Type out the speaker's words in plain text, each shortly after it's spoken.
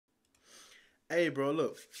Hey, bro,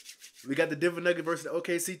 look. We got the Denver Nuggets versus the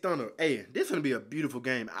OKC Thunder. Hey, this is going to be a beautiful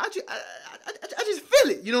game. I just feel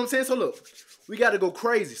it. You know what I'm saying? So, look. We got to go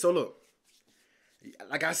crazy. So, look.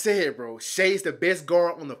 Like I said, bro. SHAI's the best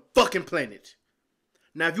guard on the fucking planet.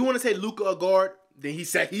 Now, if you want to say Luka a guard, then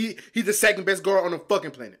he's the second best guard on the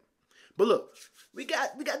fucking planet. But, look. We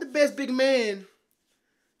got the best big man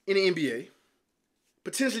in the NBA.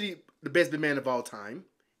 Potentially the best big man of all time.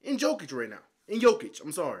 In JOKIC right now. In JOKIC.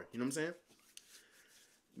 I'm sorry. You know what I'm saying?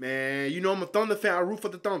 Man, you know I'm a Thunder fan. I root for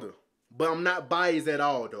the Thunder. But I'm not biased at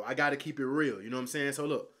all, though. I got to keep it real. You know what I'm saying? So,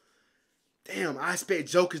 look. Damn, I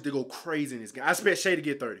expect JOKIC to go crazy in this game. I expect SHAI to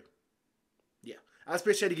get 30. Yeah. I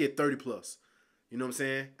expect SHAI to get 30 plus. You know what I'm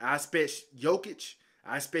saying? I expect JOKIC.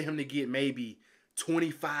 I expect him to get maybe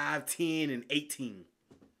 25, 10, and 18.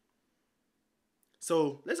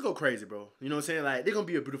 So, let's go crazy, bro. You know what I'm saying? Like, they're going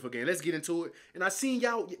to be a beautiful game. Let's get into it. And I seen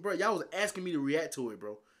y'all, bro, y'all was asking me to react to it,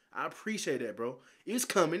 bro. I appreciate that, bro. It's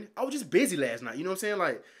coming. I was just busy last night. You know what I'm saying?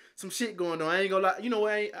 Like, some shit going on. I ain't gonna lie. You know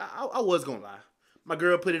what? I was gonna lie. My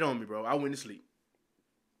girl put it on me, bro. I went to sleep.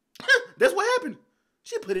 That's what happened.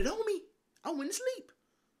 She put it on me. I went to sleep.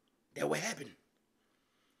 That's what happened.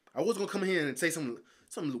 I was gonna come here and say some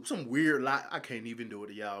weird lie. I can't even do it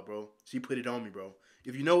to y'all, bro. She put it on me, bro.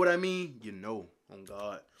 If you know what I mean, you know. On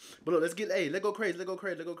God. But look, let's go crazy. Let's go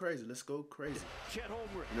crazy. You know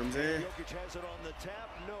what I'm saying?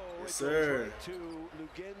 Yes, sir.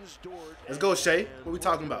 Let's go, SHAI. What we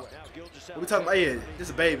talking about? What we talking about? Yeah, this is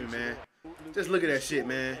a baby, man. Just look at that shit,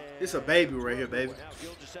 man. This a baby right here, baby.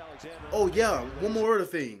 Oh, yeah. One more other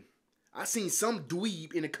thing. I seen some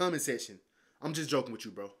dweeb in the comment section. I'm just joking with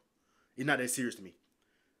you, bro. It's not that serious to me.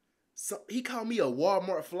 So, he called me a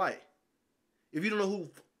Walmart flight. If you don't know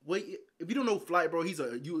who... if you don't know Flight, bro, he's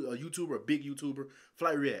a YouTuber, a big YouTuber.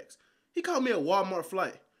 Flight Reacts. He called me a Walmart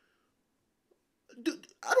Flight. Dude,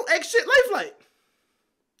 I don't act shit like Flight.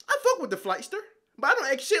 I fuck with the Flightster, but I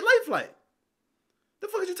don't act shit like Flight. The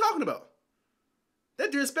fuck is you talking about? That's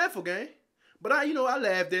disrespectful, gang. But I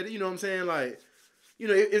laughed at it. You know what I'm saying? Like, you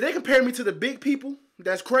know, if they compare me to the big people,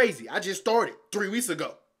 that's crazy. I just started 3 weeks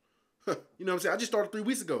ago. You know what I'm saying? I just started 3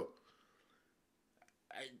 weeks ago.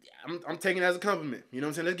 I'm taking it as a compliment. You know what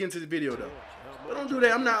I'm saying? Let's get into the video though. But don't do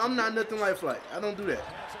that. I'm not nothing like Flight. I don't do that.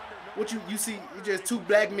 What you see, it's just two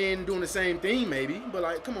black men doing the same thing maybe. But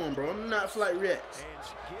like, come on, bro. I'm not Flight Reacts.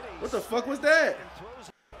 What the fuck was that?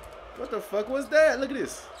 What the fuck was that? Look at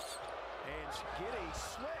this.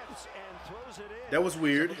 That was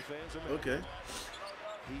weird. Okay.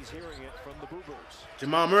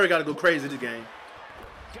 Jamal Murray got to go crazy this game.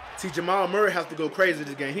 See, Jamal Murray has to go crazy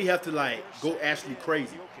this game. He has to, like, go actually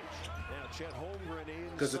crazy.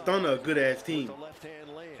 Because the Thunder are a good-ass team.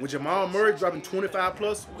 When Jamal Murray dropping 25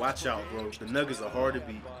 plus, watch out, bro. The Nuggets are hard to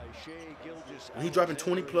beat. When he dropping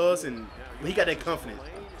 20 plus and when he got that confidence,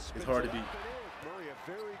 it's hard to beat.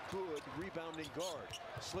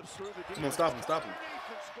 Come on, stop him, stop him.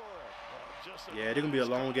 Yeah, they're going to be a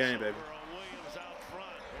long game, baby.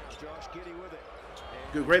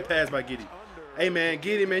 Good, great pass by Giddey. Hey, man,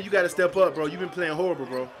 Giddey, man, you got to step up, bro. You've been playing horrible,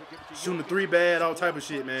 bro. Shooting the three bad, all type of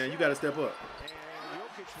shit, man. You got to step up.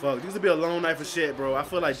 Fuck, this will be a long night for SHAI, bro. I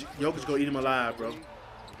feel like Jokic going to eat him alive, bro.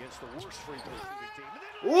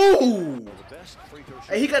 Ooh!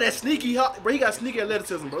 Hey, he got that sneaky, bro. He got sneaky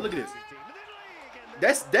athleticism, bro. Look at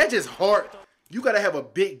this. That's just hard. You got to have a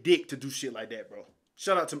big dick to do shit like that, bro.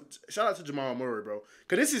 Shout out to Jamal Murray, bro.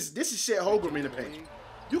 Because this is Chet Holmgren in the paint.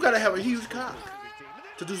 You got to have a huge cock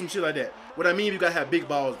to do some shit like that. What I mean, you gotta have big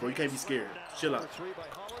balls, bro. You can't be scared. Chill out.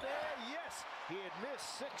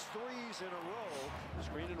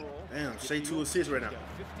 Damn, SHAI 2 assists right now.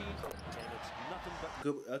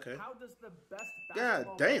 Good. Okay. God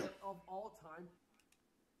damn.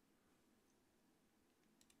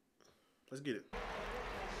 Let's get it.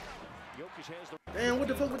 Damn, what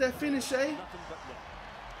the fuck with that finish, SHAI?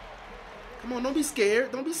 Come on, don't be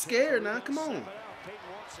scared. Don't be scared now. Come on.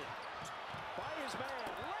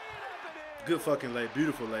 Good fucking lay.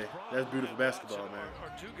 Beautiful lay. That's beautiful basketball, man.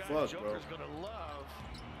 Fuck, bro.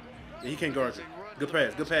 Yeah, he can't guard you. Good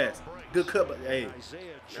pass. Good pass. Good cut. But, hey,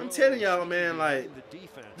 I'm telling y'all, man, like, this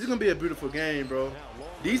is going to be a beautiful game, bro.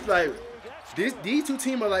 These two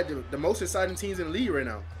teams are, like, the most exciting teams in the league right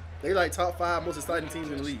now. They, like, top 5 most exciting teams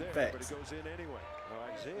in the league. Facts.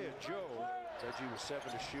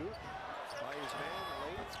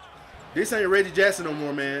 This ain't Reggie Jackson no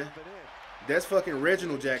more, man. That's fucking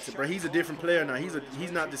Reginald Jackson, bro. He's a different player now.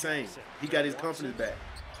 He's not the same. He got his confidence back.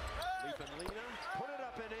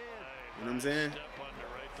 You know what I'm saying?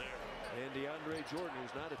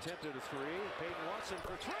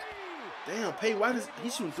 Damn, Peyton, why does he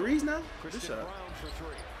shooting threes now? Good shot.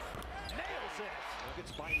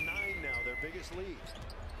 Rockets by 9 now, their biggest lead.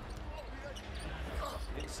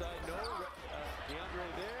 Inside, no, DeAndre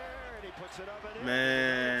there, and he puts it up and in.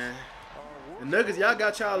 Man, the Nuggets, y'all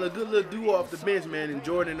got y'all a good little duo off the bench, man, and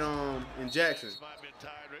Jordan and Jackson. Might have been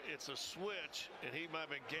tired. It's a switch, and he might have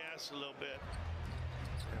been gassed a little bit.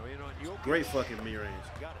 Great fucking mid-range.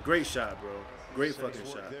 Great shot, bro. Great fucking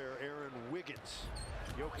shot. There, Aaron Wiggins.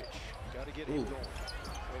 JOKIC, got to get him going.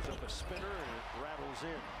 Goes up a spinner and it rattles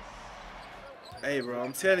in. Hey, bro,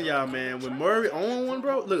 I'm telling y'all, man, when Murray on one,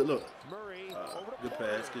 bro, look. Good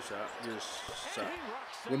pass, good shot, good shot.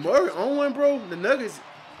 When Murray on one, bro, the Nuggets,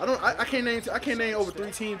 I can't name over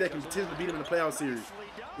 3 teams that can potentially beat them in the playoff series.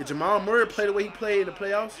 If Jamal Murray played the way he played in the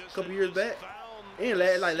playoffs a couple years back, and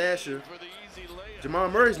like last year, Jamal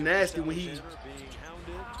Murray's nasty when he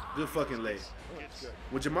good fucking lay.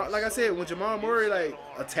 When Jamal, like I said, when Jamal Murray like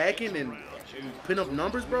attacking and putting up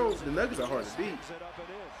numbers, bro, the Nuggets are hard to beat.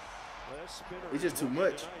 It's just too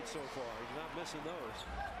much.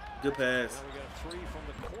 Good pass.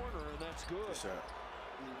 Good shot.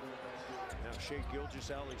 Now SHAI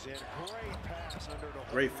gilgeous-alexander, great pass under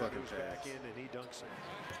the great fucking pass. And he dunks it.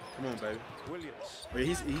 Come on, baby. Williams. Wait,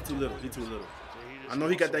 he too little. He too little. I know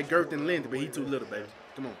he got that girth and length, but he too little, baby.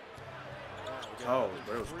 Come on. Oh,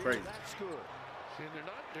 bro, that was crazy. That's good. See,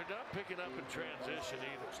 they're not picking up in transition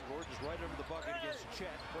either. Gordon's right under the bucket against CHET.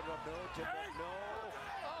 Put it up, no, tip up, no.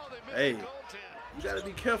 Oh, they missed Hey, the goaltend. you gotta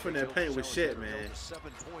be careful in that paint with CHET, man.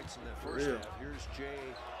 7 points in that For first real. half. Here's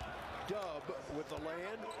J-Dub with the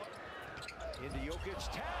land. Into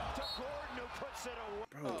JOKIC, tap to Gordon, who puts it away.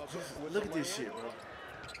 Bro, look at this shit, bro.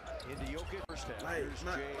 Into JOKIC first half.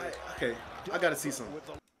 Okay, I gotta see something.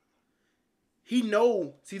 He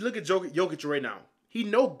know. See, look at Jokic right now. He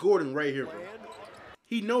know Gordon right here, bro.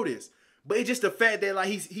 He know this, but it's just the fact that like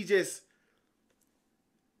he just,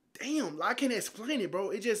 damn, I can't explain it, bro.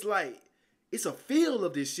 It's just like it's a feel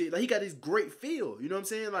of this shit. Like he got this great feel. You know what I'm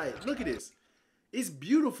saying? Like, look at this. It's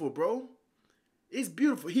beautiful, bro. It's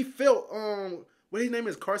beautiful. He felt what his name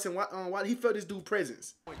is, Carson White. He felt this dude's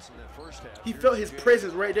presence. He felt his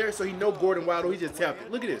presence right there, so he know Gordon Wilder. He just tapped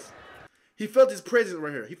it. Look at this. He felt his presence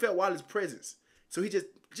right here. He felt Wilder's presence. So he just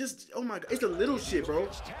oh my God. It's the little shit, bro.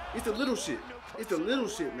 It's the little shit. It's the little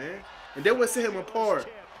shit, man. And that what set him apart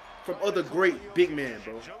from other great big men,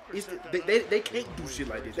 bro. It's they can't do shit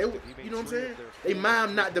like this. They, you know what I'm saying? They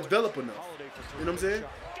mind not develop enough. You know what I'm saying?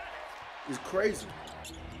 It's crazy.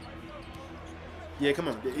 Yeah, come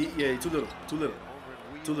on. Yeah, too little. Too little.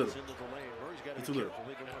 Too little. He's too little.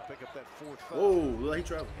 Whoa, look, he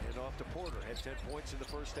traveled.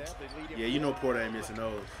 Yeah, you know Porter ain't missing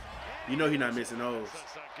those. You know he not missing those.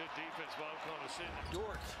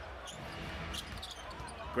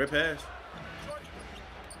 Great pass.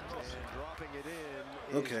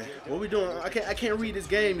 Okay, what we doing? I can't read this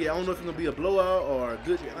game yet. I don't know if it's gonna be a blowout or a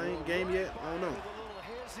good game yet. I don't know.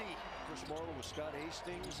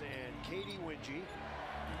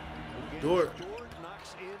 Dort.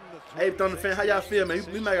 Hey, Thunder fan, how y'all feel, man?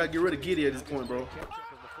 We might gotta get rid of Giddy at this point, bro.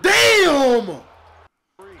 Damn!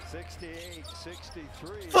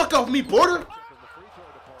 68-63. Fuck off me, Porter.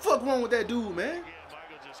 Fuck wrong with that dude, man?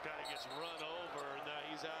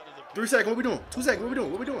 3 seconds, what we doing? 2 seconds, what we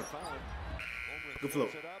doing? What we doing? Good flow.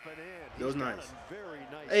 That was nice.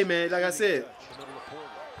 Hey, man, like I said.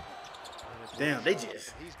 Damn,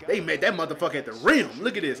 they made that motherfucker at the rim.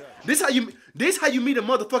 Look at this. This how you meet a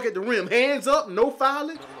motherfucker at the rim. Hands up, no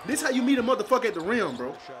fouling. This how you meet a motherfucker at the rim,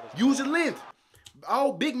 bro. Use your length.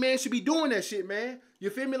 All big men should be doing that shit, man. You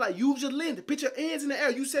feel me? Like, use your length. Put your hands in the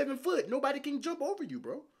air. You 7 foot. Nobody can jump over you,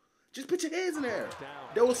 bro. Just put your hands in the air.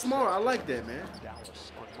 That was smart. I like that, man.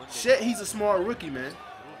 Chet, he's a smart rookie, man.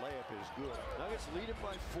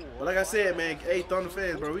 But like I said, man, hey, Thunder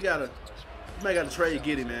fans, bro, we might gotta trade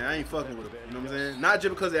Giddy, man. I ain't fucking with him. You know what I'm saying? Not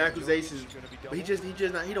just because of accusations, but he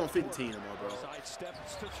don't fit the team anymore, bro.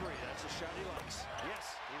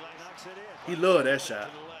 He love that shot.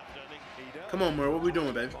 Come on, Murray, what we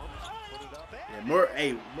doing, baby? Yeah, Murray,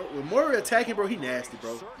 hey, with Murray attacking, bro, he nasty,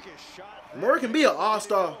 bro. Murray can be an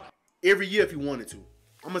all-star every year if he wanted to.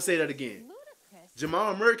 I'm gonna say that again.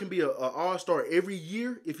 Jamal Murray can be an all-star every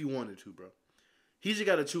year if he wanted to, bro. He just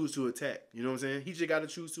gotta choose to attack. You know what I'm saying? He just gotta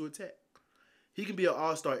choose to attack. He can be an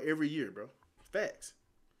all-star every year, bro. Facts.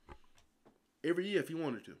 Every year if he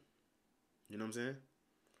wanted to. You know what I'm saying?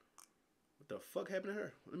 What the fuck happened to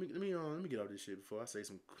her? Let me get out this shit before I say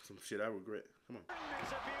some shit I regret. Come on.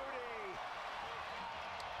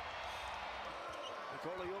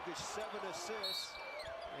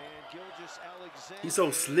 He's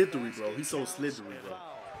so slithery, bro. He's so slithery, bro.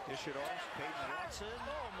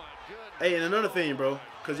 Hey, and another thing, bro,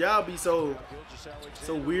 cause y'all be so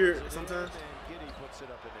weird sometimes.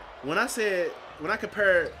 When I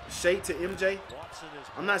compare SHAI to MJ,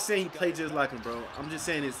 I'm not saying he played just like him, bro. I'm just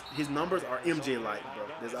saying his numbers are MJ-like, bro.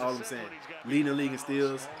 That's all I'm saying. Leading the league in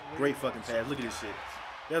steals, great fucking pass. Look at this shit.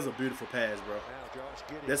 That's a beautiful pass, bro.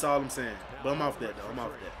 That's all I'm saying. But I'm off that, though. I'm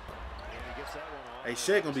off that. Hey,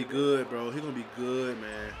 SHAI gonna be good, bro. He gonna be good,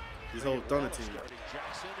 man. This whole Thunder team.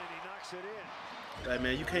 Like,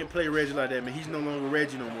 man, you can't play Reggie like that, man. He's no longer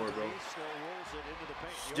Reggie no more, bro.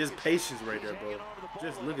 Just patience right there, bro.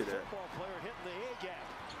 Just look at that.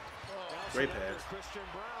 Great pass.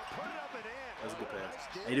 That's a good pass.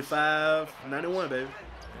 85, 91, baby.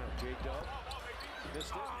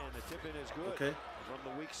 Okay. From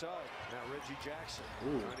the weak side. Now Reggie Jackson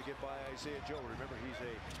trying to get by Isaiah Joe. Remember, he's a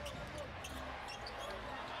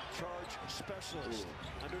charge specialist.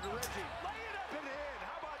 Under the Reggie. Lay it up and in.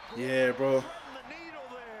 How about yeah, bro.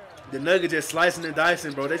 The Nuggets just slicing and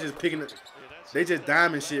dicing, bro. They just picking it. They just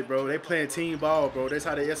diamond shit, bro. They playing team ball, bro. That's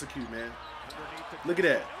how they execute, man. Look at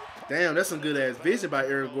that. Damn, that's some good ass vision by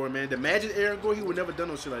Aaron Gordon, man. The Magic Aaron Gordon, he would never done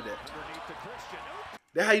no shit like that.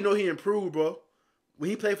 That's how you know he improved, bro. When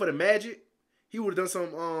he played for the Magic, he would have done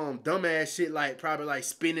some dumb ass shit, like probably like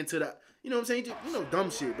spinning to the, you know what I'm saying? Just, you know, dumb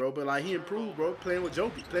shit, bro. But like he improved, bro. Playing with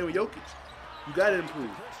JOKIC, you gotta improve.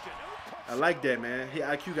 I like that, man. His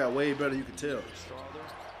IQ got way better, you can tell.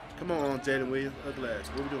 Come on, Jalen Williams. Ugly ass.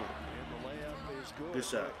 What we doing? Good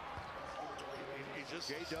shot.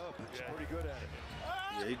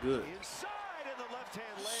 Yeah, he good.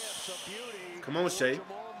 Come on, SHAI.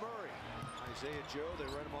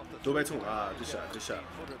 Go back to him. Ah, good shot. Good shot.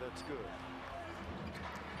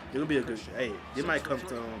 It'll be a good shot. Hey, it might come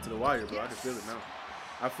to the wire, bro. I can feel it now.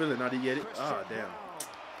 I feel it now. Did you get it? Ah, damn.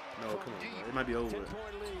 No, come on, bro. It might be over.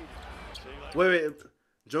 Wait.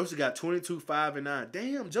 JOKIC got 22, 5, and 9.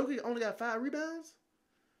 Damn, JOKIC only got 5 rebounds?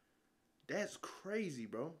 That's crazy,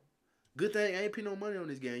 bro. Good thing I ain't put no money on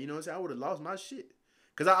this game. You know what I'm saying? I would have lost my shit.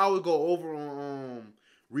 Because I always go over on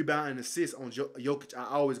rebound and assists on JOKIC. I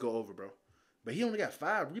always go over, bro. But he only got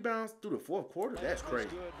 5 rebounds through the 4th quarter? That's crazy.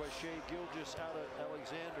 Good by SHAI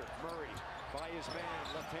Gilgeous-alexander. Murray by his man.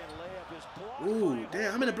 Left-hand layup is blocked. Ooh,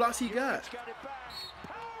 damn. How many blocks he got?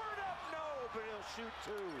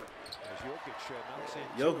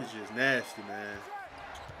 JOKIC is nasty, man.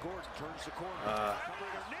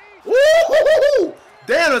 Woo!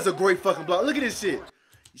 Damn, that's a great fucking block. Look at this shit.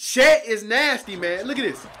 SHAI is nasty, man. Look at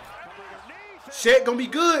this. SHAI gonna be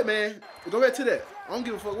good, man. Go back to that. I don't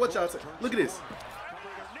give a fuck what y'all say. Look at this.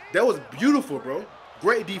 That was beautiful, bro.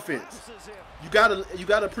 Great defense. You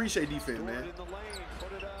gotta appreciate defense, man.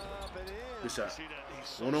 Good shot.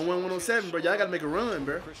 1-on-1, 1-on-7, bro. Y'all gotta make a run,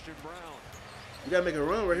 bro. You gotta make a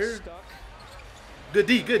run right here. Good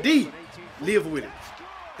D, good D. Live with it.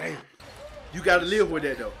 Damn. You gotta live with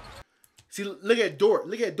that though. See, look at Dort.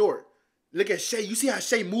 Look at Dort. Look at SHAI. You see how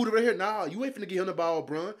SHAI moved right here? Nah, you ain't finna get him the ball,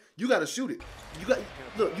 bro. You gotta shoot it. You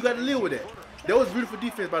gotta live with that. That was beautiful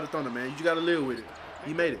defense by the Thunder, man. You gotta live with it.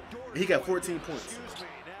 He made it. And he got 14 points.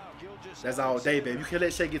 That's all day, baby. You can't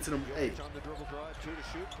let SHAI get to them. Hey.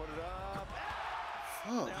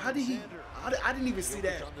 Fuck. How did he? I didn't even see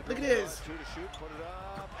that. Look at this.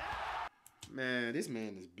 Man, this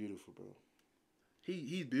man is beautiful, bro.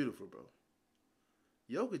 He's beautiful, bro.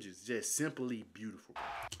 JOKIC is just simply beautiful.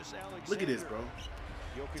 Look at this, bro.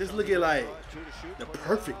 Just look at like the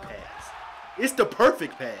perfect pass. It's the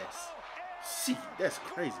perfect pass. Shit, that's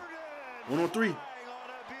crazy. 1-on-3.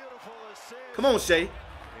 Come on, SHAI.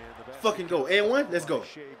 Fucking go. And 1. Let's go.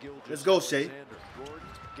 Let's go, SHAI.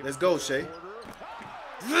 Let's go, SHAI.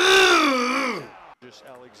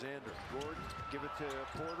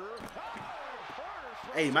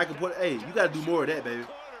 Hey, Michael Porter. Hey, you gotta do more of that, baby.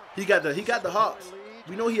 He got the hops.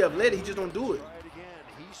 We know he athletic. He just don't do it.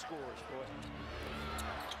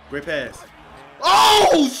 Great pass.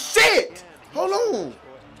 Oh shit! Hold on.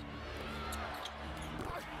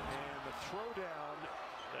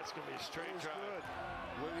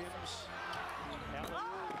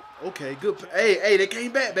 Okay, good. Hey, they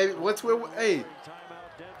came back, baby. Hey,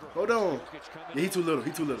 hold on. Yeah, he too little.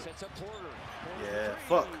 He too little. Yeah,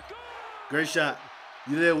 fuck. Great shot.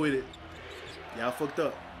 You there with it. Y'all fucked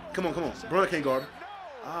up. Come on, come on. Bron can't guard him.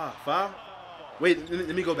 Ah, foul? Wait,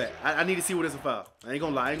 let me go back. I need to see what is a foul. I ain't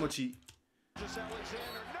gonna lie. I ain't gonna cheat.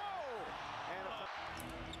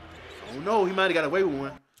 Oh, no. He might have got away with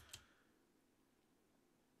one.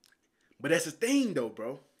 But that's the thing, though,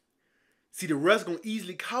 bro. See, the ref's gonna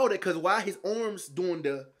easily call that because while his arms doing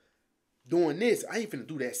this, I ain't finna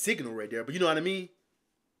do that signal right there. But you know what I mean?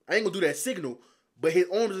 I ain't gonna do that signal, but his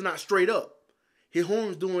arms is not straight up. His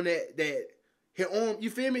arms doing that his arm, you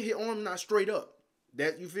feel me? His arm not straight up.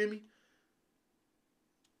 That, you feel me?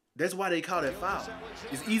 That's why they call that foul.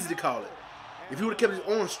 It's easy to call it. If he would have kept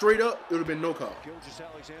his arm straight up, it would have been no call.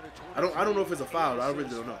 I don't know if it's a foul. I really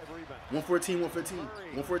don't know. 114, 115,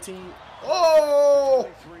 114. Oh!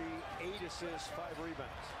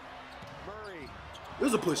 It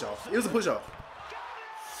was a push off. It was a push off.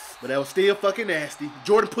 But that was still fucking nasty.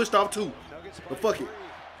 Jordan pushed off too. But fuck it.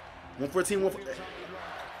 114, 114.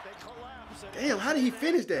 Damn, how did he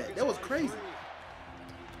finish that? That was crazy.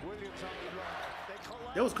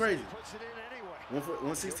 That was crazy.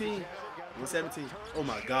 116, 117. Oh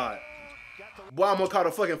my God. Boy, I'm gonna call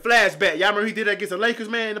a fucking flashback. Y'all remember he did that against the Lakers,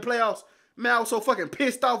 man, in the playoffs? Man, I was so fucking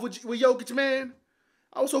pissed off with Jokic, man.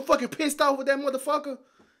 I was so fucking pissed off with that motherfucker.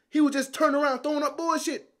 He would just turn around throwing up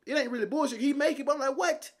bullshit. It ain't really bullshit. He make it, but I'm like,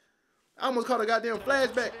 what? I almost caught a goddamn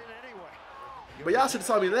flashback. But y'all should have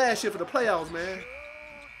saw me last year for the playoffs, man.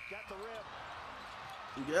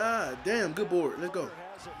 God damn, good board. Let's go.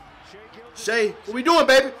 SHAI, what we doing,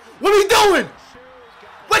 baby? What we doing?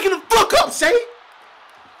 Waking the fuck up, SHAI.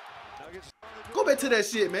 Go back to that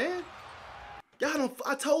shit, man. Y'all don't.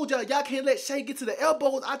 I told y'all can't let SHAI get to the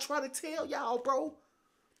elbows. I try to tell y'all, bro.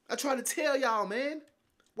 I try to tell y'all, man.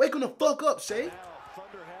 Wake him the fuck up, SHAI.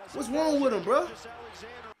 What's wrong with him, bro?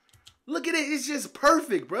 Look at it. It's just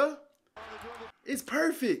perfect, bro. It's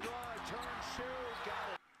perfect.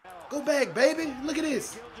 Go back, baby. Look at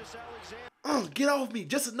this. Get off me.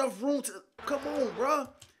 Just enough room to... Come on, bro.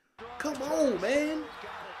 Come on, man.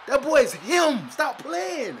 That boy is him. Stop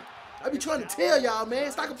playing. I be trying to tell y'all,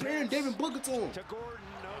 man. Stop comparing Devin Booker to him.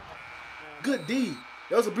 Good D.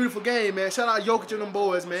 That was a beautiful game, man. Shout out Jokic and them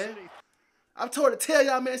boys, man. I'm told to tell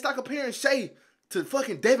y'all, man, stop comparing SHAI to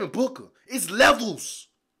fucking Devin Booker. It's levels.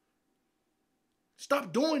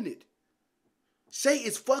 Stop doing it. SHAI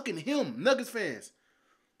is fucking him, Nuggets fans.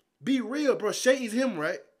 Be real, bro. SHAI is him,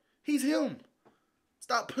 right? He's him.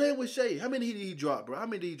 Stop playing with SHAI. How many did he drop, bro? How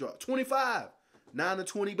many did he drop? 25. 9 to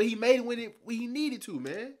 20. But he made it when he needed to,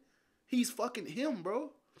 man. He's fucking him,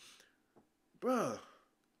 bro. Bruh.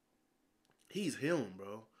 He's him,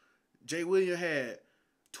 bro. Jay Williams had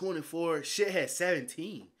 24. Shit had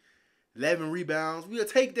 17. 11 rebounds. We'll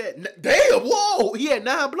take that. Damn, whoa. He had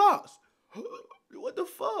 9 blocks. What the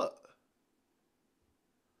fuck?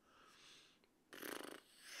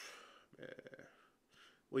 Man.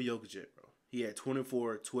 Where Jokic at, bro? He had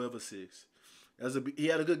 24, 12 assists. He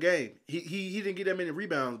had a good game. He didn't get that many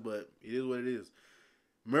rebounds, but it is what it is.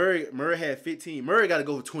 Murray had 15. Murray got to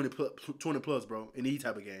go for 20 plus, bro, in these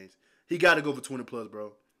type of games. He got to go for 20 plus,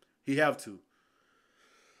 bro. He have to.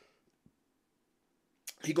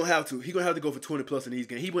 He gonna have to. He gonna have to go for 20 plus in these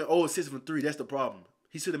games. He went 0-6 from 3. That's the problem.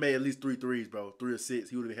 He should have made at least 3 threes, bro. 3 or 6.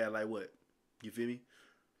 He would have had like what? You feel me?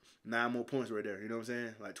 9 more points right there. You know what I'm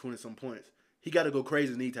saying? Like 20-some points. He got to go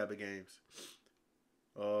crazy in these type of games.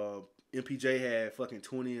 MPJ had fucking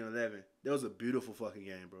 20 and 11. That was a beautiful fucking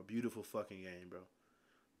game, bro. Beautiful fucking game, bro.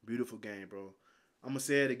 Beautiful game, bro. I'm going to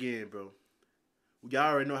say it again, bro.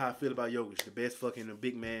 Y'all already know how I feel about Jokic. The best fucking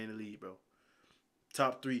big man in the league, bro.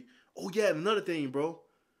 Top 3. Oh, yeah, another thing, bro.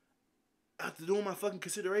 After doing my fucking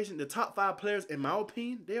consideration, the top 5 players, in my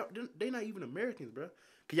opinion, they're not even Americans, bro.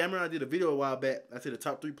 Because y'all remember I did a video a while back. I said the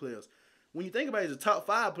top 3 players. When you think about it, the top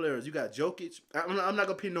 5 players, you got Jokic. I'm not going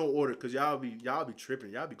to pick no order because y'all be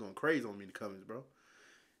tripping. Y'all be going crazy on me in the comments, bro.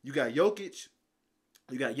 You got Jokic.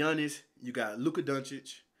 You got Giannis. You got Luka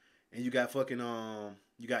Doncic. And you got fucking,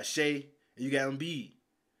 you got SHAI. And you got Embiid.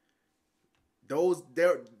 Those,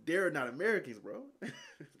 they're not Americans, bro.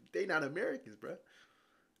 They not Americans, bro.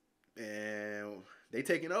 And they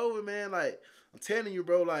taking over, man. Like, I'm telling you,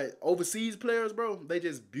 bro, like, overseas players, bro, they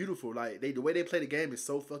just beautiful. Like, the way they play the game is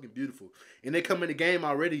so fucking beautiful. And they come in the game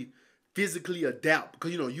already physically adapt.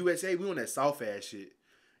 Because, you know, USA, we on that soft-ass shit.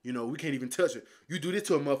 You know, we can't even touch it. You do this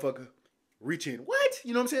to a motherfucker, reach in. What?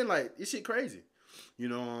 You know what I'm saying? Like, this shit crazy. You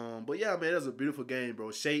know, but yeah, man, that's a beautiful game, bro.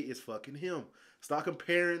 SHAI is fucking him. Stop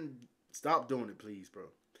comparing. Stop doing it, please, bro.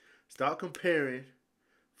 Stop comparing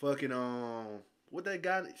fucking, what that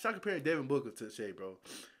guy, stop comparing Devin Booker to SHAI, bro.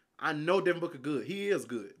 I know Devin Booker good. He is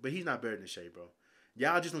good, but he's not better than SHAI, bro.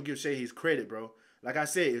 Y'all just don't give SHAI his credit, bro. Like I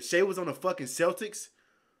said, if SHAI was on the fucking Celtics,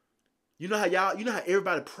 you know how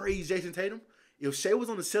everybody praised Jason Tatum? If SHAI was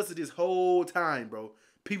on the Celtics this whole time, bro,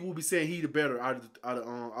 people would be saying he the better out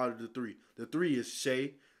of the 3. The 3 is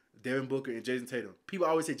SHAI, Devin Booker, and Jason Tatum. People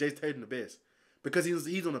always say Jason Tatum the best because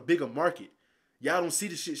he's on a bigger market. Y'all don't see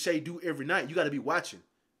the shit SHAI do every night. You got to be watching.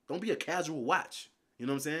 Don't be a casual watch. You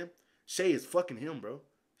know what I'm saying? SHAI is fucking him, bro.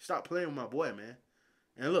 Stop playing with my boy, man.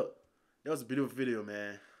 And look, that was a beautiful video,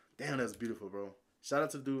 man. Damn, that was beautiful, bro. Shout out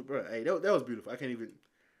to the dude, bro. Hey, that was beautiful.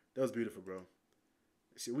 That was beautiful, bro.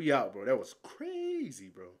 Shit, we out, bro. That was crazy,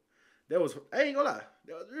 bro. That was, I ain't gonna lie.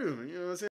 That was real, you know what I'm saying?